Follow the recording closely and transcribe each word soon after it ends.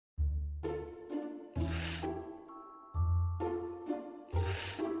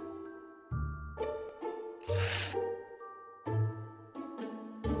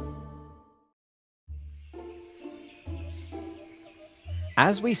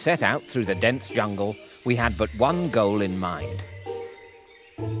As we set out through the dense jungle, we had but one goal in mind: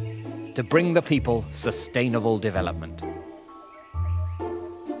 to bring the people sustainable development.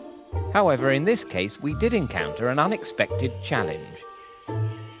 However, in this case, we did encounter an unexpected challenge.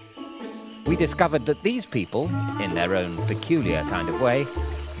 We discovered that these people, in their own peculiar kind of way,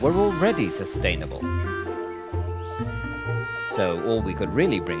 were already sustainable. So all we could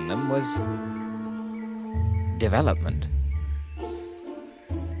really bring them was development.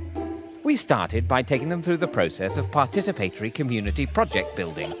 We started by taking them through the process of participatory community project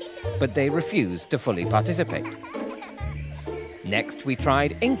building, but they refused to fully participate. Next, we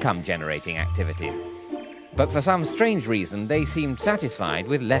tried income-generating activities, but for some strange reason, they seemed satisfied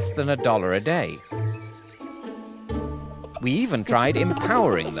with less than $1 a day. We even tried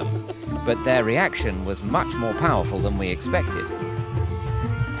empowering them, but their reaction was much more powerful than we expected.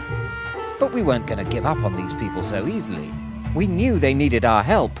 But we weren't going to give up on these people so easily. We knew they needed our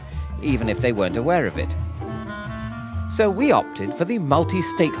help, even if they weren't aware of it. So we opted for the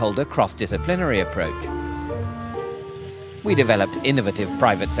multi-stakeholder cross-disciplinary approach. We developed innovative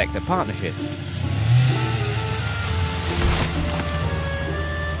private sector partnerships.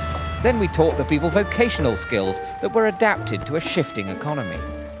 Then we taught the people vocational skills that were adapted to a shifting economy.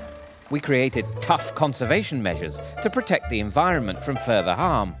 We created tough conservation measures to protect the environment from further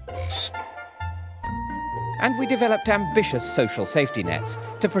harm. And we developed ambitious social safety nets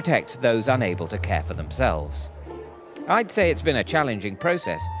to protect those unable to care for themselves. I'd say it's been a challenging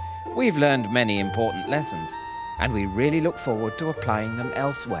process. We've learned many important lessons, and we really look forward to applying them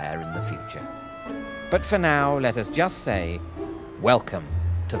elsewhere in the future. But for now, let us just say, welcome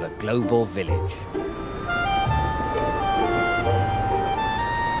to the global village.